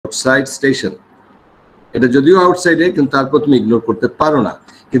Outside station. এটা যদিও আউটসাইডে, কিন্তু তারপর তুমি ইগনোর করতে পারো না।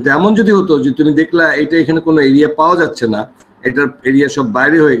 কিন্তু এমন যদি হতো যে তুমি দেখলা এটা এখানে কোনো এরিয়া পাওয়া যাচ্ছে না, এটার এরিয়া সব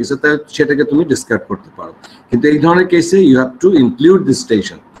বাইরে হয়ে গেছে, তাহলে সেটাকে তুমি ডিসকার্ড করতে পারো। কিন্তু এই ধরনের কেসে you have to include this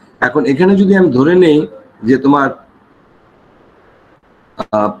station. এখন এখানে যদি আমি ধরে নেই যে তোমার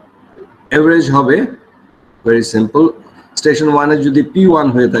এভারেজ হবে, ভেরি সিম্পল, স্টেশন 1 এর যদি P1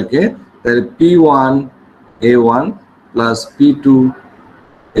 হয়ে থাকে, তাহলে P1 A1 plus P2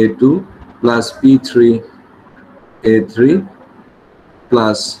 A2 plus P3 A3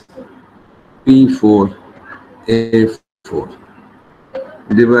 plus P4 A4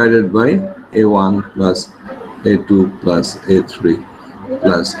 divided by A1 plus A2 plus A3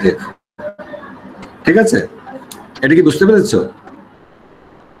 plus A4। ঠিক আছে, এটা কি বুঝতে পেরেছো?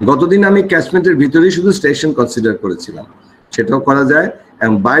 গতদিন আমি ক্যাচমেন্টের ভিতরেই শুধু স্টেশন কনসিডার করেছিলাম, সেটাও করা যায়।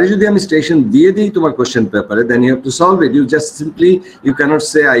 এবং বাইরে যদি আমি স্টেশন দিয়ে দিই তোমার কোশ্চেন পেপারে, দেন you have to solve it. You just simply you cannot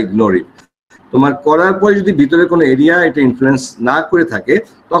say I ignore it. তোমার করার পরে যদি ভিতরে কোনো এরিয়া এটা ইনফ্লুয়েন্স না করে থাকে,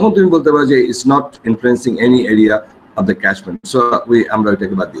 তখন তুমি বলতে পারো যে it's not influencing any area of the catchment, so আমরা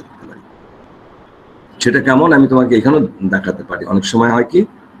এটাকে বাদ দিয়ে দিতে পারি। সেটা কেমন আমি তোমাকে এখানেও দেখাতে পারি। অনেক সময় হয় কি,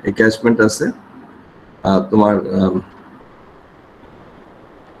 এই ক্যাচমেন্ট আছে তোমার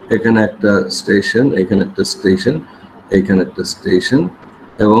এখানে একটা স্টেশন, এখানে একটা স্টেশন, এখানে একটা স্টেশন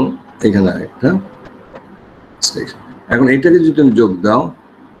এবং এখানে একটা স্টেশন। এখন এটাকে যদি তুমি যোগ দাও,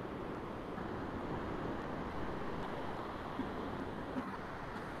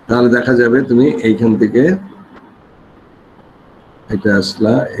 তাহলে দেখা যাবে তুমি এইখান থেকে এটা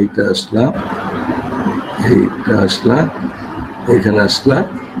আসলা, এইটা আসলা, এইটা আসলা, এখানে আসলা,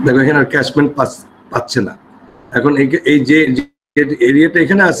 দেখো এখানে আর ক্যাচমেন্ট পাচ্ছে না। এখন এই যে এরিয়াটা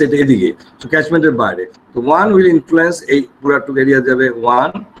এখানে আছে, এটা এদিকে, তো ক্যাচমেন্টের বাইরে। তো 1 উইল ইনফ্লুয়েন্স এই পুরাটুকু এরিয়া যাবে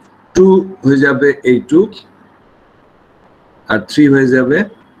 1, 2 হয়ে যাবে এই 2, আর 3 হয়ে যাবে।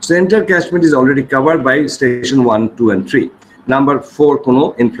 Centre catchment is already covered by station 1, 2 and 3। Number 4 কোনো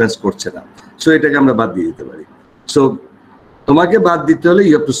ইনফ্লুয়েন্স করছে না, সো এটাকে আমরা বাদ দিয়ে দিতে পারি। সো তোমাকে বাদ দিতে হলে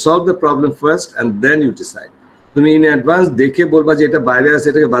you have to solve the problem first and then you decide. তুমি ইন অ্যাডভান্স দেখে বলবা যে এটা বাইরে আছে,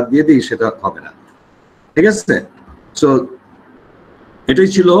 এটাকে বাদ দিয়ে দিই, সেটা হবে না। ঠিক আছে, সো এটাই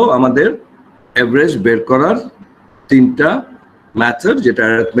ছিল আমাদের এভারেজ বের করার 3টা মেথড, যেটা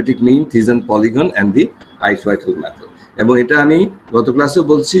arithmetic mean, থিজন, polygon and the আইসোআইটাল method. এবং এটা আমি গত ক্লাসে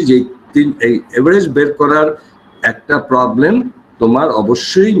বলছি যে এই এভারেজ বের করার একটা প্রবলেম তোমার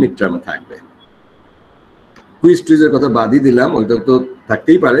অবশ্যই মিড টার্মে থাকবে। কুইজ টুইজের কথা বাদই দিলাম, ওইটা তো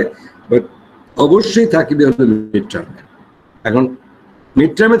থাকতেই পারে, বাট অবশ্যই থাকবে হলো মিড টার্মে। এখন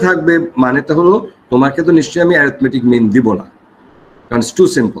মিড টার্মে থাকবে মানেটা হলো তোমাকে তো নিশ্চয়ই আমি অ্যারিথমেটিক মিন দিব না, কারণ ইটস টু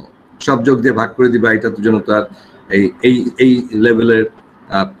সিম্পল, সব যোগ দিয়ে ভাগ করে দিবা, এটা তো জন্য তার এই লেভেলের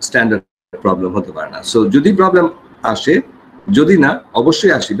স্ট্যান্ডার্ড প্রবলেম হতে পারে না। সো যদি প্রবলেম আসে, যদি না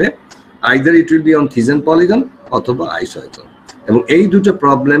অবশ্যই আসবে, either it will be on থিজন polygon অথবা আইসোআইটাল। এবং এই দুটো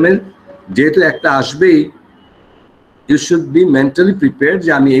প্রবলেমের যেহেতু একটা আসবেই, you should be mentally prepared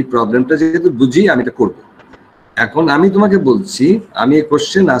যে আমি এই প্রবলেমটা যেহেতু বুঝি, আমি এটা করবো। এখন আমি তোমাকে বলছি, আমি এই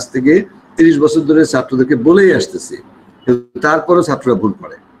কোশ্চেন আজ থেকে 30 বছর ধরে ছাত্রদেরকে বলেই আসতেছি, তারপরও ছাত্ররা ভুল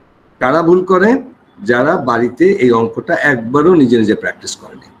করে। কারা ভুল করে? যারা বাড়িতে এই অঙ্কটা একবারও নিজে নিজে প্র্যাকটিস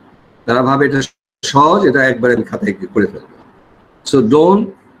করেনি। তারা ভাবে এটা সহজ, এটা একবার আমি খাতায় করে ফেলবো। So don't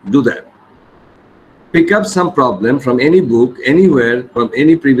do that. Pick up some problem from any book, anywhere, from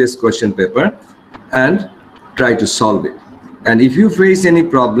any previous question paper and try to solve it. And if you face any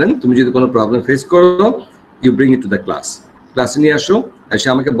problem, তুমি যদি কোনো প্রবলেম ফেস করো, you bring it to the class. ক্লাসে নিয়ে আসো, এসে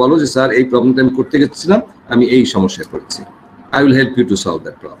আমাকে বলো যে স্যার এই প্রবলেমটা আমি করতে গেছিলাম, আমি এই সমস্যায় পড়েছি। I will help you to solve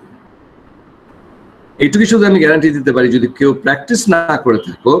that problem. এইটুকু শুধু আমি গ্যারান্টি দিতে পারি, যদি কেউ প্র্যাকটিস না করে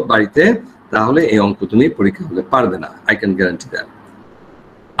থাকো বাড়িতে, তাহলে এই অঙ্ক তুমি পরীক্ষা হলে পারবে না। I can guarantee that.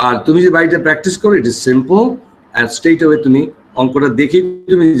 আর তুমি যে বাড়িতে প্র্যাকটিস করো, it is simple and straight away তুমি অঙ্কটা দেখেই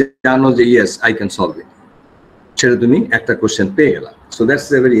তুমি জানো যে yes I can solve it, সেটা তুমি একটা কোশ্চেন পেয়ে গেলাম। So that's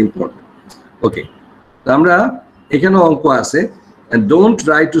very important. ওকে, তো আমরা এখানেও অঙ্ক আছে, and don't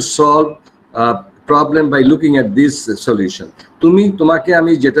try to solve a problem by looking at this solution. তোমাকে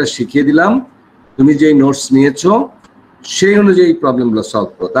আমি যেটা শিখিয়ে দিলাম, তুমি যে নোটস নিয়েছো সেই অনুযায়ী প্রবলেমগুলো সলভ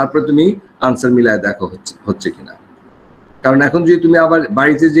করো, তারপরে তুমি আনসার মিলায় দেখো হচ্ছে কিনা। কারণ এখন যদি তুমি আবার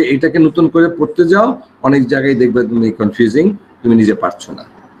বাড়িতে যে এটাকে নতুন করে পড়তে যাও, অনেক জায়গায় দেখবে তুমি কনফিউজিং, তুমি নিজে পারছো না।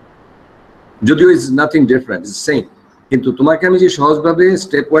 যদিও is nothing different, is same, কিন্তু তোমাকে আমি যে সহজভাবে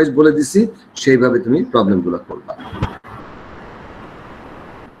স্টেপ ওয়াইজ বলে দিছি, সেইভাবে তুমি প্রবলেমগুলো করবা।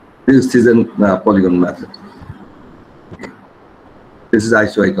 This is a polygon method. This is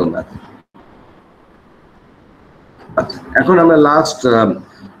isoidal method. এখন আমরা last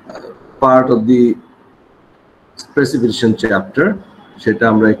part of the specification chapter, সেটা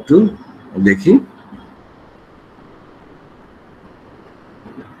আমরা একটু দেখি।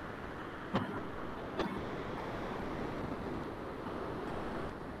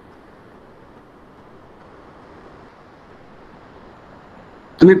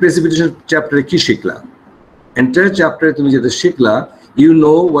 তুমি প্রেসিপিটেশন চ্যাপ্টারে কি শিখলা? এন্টায়ার চ্যাপ্টারে তুমি যেটা শিখলা, you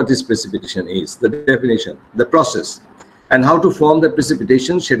know what is precipitation is, the definition, the process, and how to form the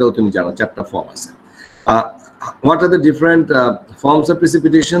precipitation, সেটাও তুমি জানো, চারটা ফর্ম আছে। what are the different forms of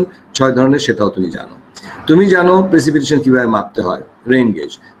precipitation, 6 ধরনের, সেটাও তুমি জানো। তুমি জানো প্রেসিপিটেশন কিভাবে মাপতে হয়, রেইন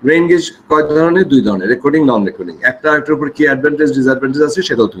গেজ। রেইন গেজ কয় ধরনের? 2 ধরনের, রেকর্ডিং, নন রেকর্ডিং। একটার উপর কি অ্যাডভান্টেজ ডিসঅ্যাডভান্টেজ আছে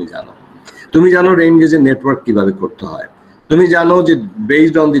সেটাও তুমি জানো। তুমি জানো রেইন গেজের নেটওয়ার্ক কিভাবে করতে হয়। তুমি জানো যে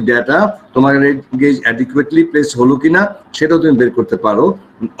বেসড অন দি ডেটা তোমার রেইন গেজ অ্যাডিকুয়েটলি প্লেস হলো কিনা সেটাও তুমি বের করতে পারো,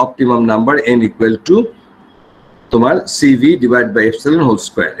 optimum number n equal to তোমার CV divide by epsilon whole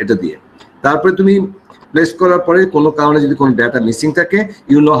square, এটা দিয়ে। তারপরে তুমি প্লেস করার পরে কোনো কারণে যদি কোনো ডেটা মিসিং থাকে,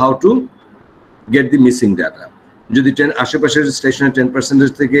 you know how to get the missing data. যদি আশেপাশের স্টেশনের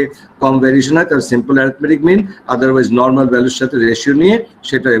 10% থেকে কম ভ্যারিয়েশন হয় তাহলে সিম্পল অ্যারিথমেটিক মিন, আদারওয়াইজ নর্মাল ভ্যালুর সাথে রেশিও নিয়ে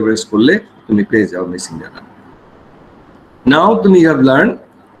সেটা এভারেজ করলে তুমি পেয়ে যাও মিসিং ডেটা। নাও তুমি হ্যাভ লার্ন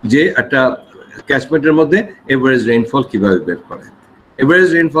যে একটা ক্যাচমেন্টের মধ্যে এভারেজ রেইনফল কিভাবে বের করে। এভারেজ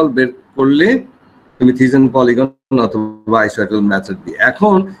রেইনফল বের করলে তুমি থিজন, পলিগন অথবা আইসোটোপ মেথড দিয়ে।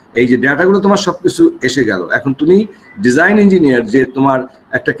 এখন এই যে ডেটাগুলো তোমার সবকিছু এসে গেল, এখন তুমি ডিজাইন ইঞ্জিনিয়ার যে তোমার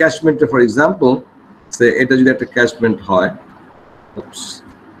একটা ক্যাচমেন্টে, ফর এক্সাম্পল এটা যদি একটা ক্যাচমেন্ট হয়,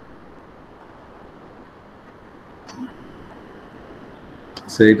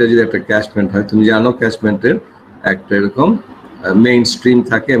 এটা যদি একটা ক্যাচমেন্ট হয়, তুমি জানো ক্যাচমেন্টের একটা এরকম মেইন স্ট্রিম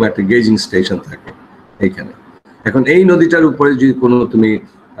থাকে এবং একটা গেজিং স্টেশন থাকে এইখানে। এখন এই নদীটার উপরে যদি কোনো তুমি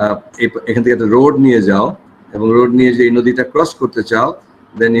এখান থেকে একটা রোড নিয়ে যাও এবং রোড নিয়ে যে এই নদীটা ক্রস করতে চাও,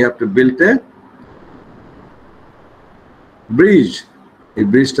 দেন you have to build a bridge. এই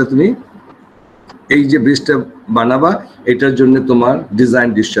ব্রিজটা তুমি, এই যে ব্রিজটা বানাবা, এটার জন্য তোমার ডিজাইন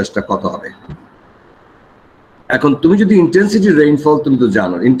ডিসচার্জটা কত হবে। এখন তুমি যদি ইন্টেন্সিটি রেইনফল, তুমি তো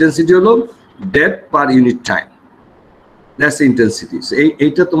জানো ইন্টেন্সিটি হলো depth per unit time, that's intensity.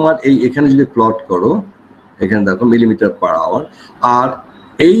 এইটা তোমার এখানে যদি প্লট করো, এখানে দেখো মিলিমিটার পার আওয়ার, আর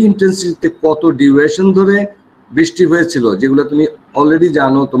এই ইন্টেন্সিটিতে কত ডিউরেশন ধরে বৃষ্টি হয়েছিল, যেগুলো তুমি অলরেডি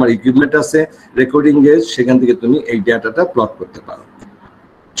জানো, তোমার ইকুইপমেন্ট আছে, রেকর্ডিং গেজ, সেখান থেকে তুমি এই ডেটাটা প্লট করতে পারো।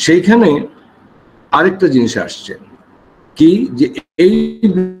 সেইখানে আরেকটা জিনিস আসছে কি, যে এই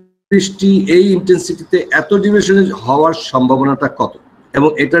বৃষ্টি এই ইন্টেন্সিটিতে এত ডিউরেশনে হওয়ার সম্ভাবনাটা কত, এবং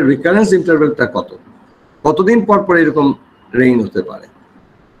এটার রিকারেন্স ইন্টারভ্যালটা কত, কতদিন পর পর এরকম রেইন হতে পারে।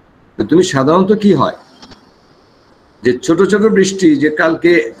 তুমি সাধারণত কি হয় যে ছোট ছোট বৃষ্টি, যে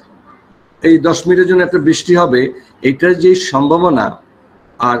কালকে এই 10 মিনিটের জন্য একটা বৃষ্টি হবে, এটার যে সম্ভাবনা,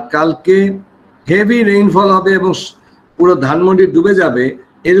 আর কালকে হেভি রেইনফল হবে এবং পুরো ধানমন্ডি ডুবে যাবে,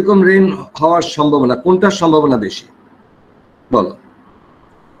 এরকম রেইন হওয়ার সম্ভাবনা, কোনটার সম্ভাবনা বেশি বলো?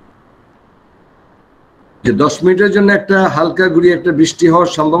 যে 10 মিনিটের জন্য একটা হালকা গুড়িয়ে একটা বৃষ্টি হওয়ার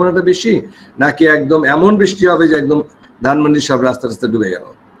সম্ভাবনাটা বেশি, নাকি একদম এমন বৃষ্টি হবে যে একদম ধানমন্ডির সব রাস্তা রাস্তা ডুবে গেল,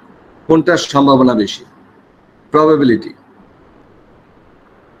 কোনটার সম্ভাবনা বেশি? প্রবাবিলিটি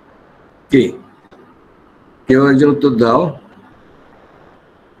কি? কেউ একজন উত্তর দাও।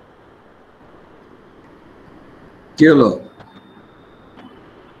 কি হলো,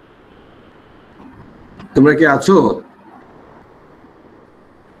 তোমরা কি আছো?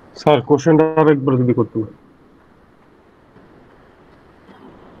 স্যার কোশ্চেনটা আরেকবার যদি করতে।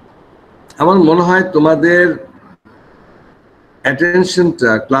 আমার মনে হয় তোমাদের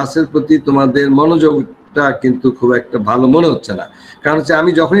অ্যাটেনশনটা, ক্লাসের প্রতি তোমাদের মনোযোগটা কিন্তু খুব একটা ভালো মনে হচ্ছে না। কারণ হচ্ছে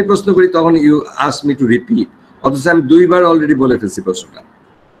আমি যখনই প্রশ্ন করি তখন you ask me to repeat, অথচ আমি 2 বার অলরেডি বলে ফেলছি প্রশ্নটা।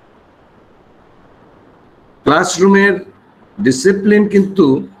 ক্লাসরুমের ডিসিপ্লিন কিন্তু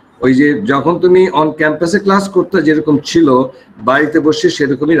ওই যে যখন তুমি অন ক্যাম্পাসে ক্লাস করতে যেরকম ছিল, বাড়িতে বসে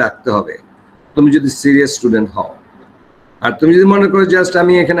সেরকমই রাখতে হবে, তুমি যদি সিরিয়াস স্টুডেন্ট হও। আর তুমি যদি মনে করো জাস্ট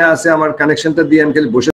আমি এখানে আসে আমার কানেকশনটা দিয়ে আমি খালি বসে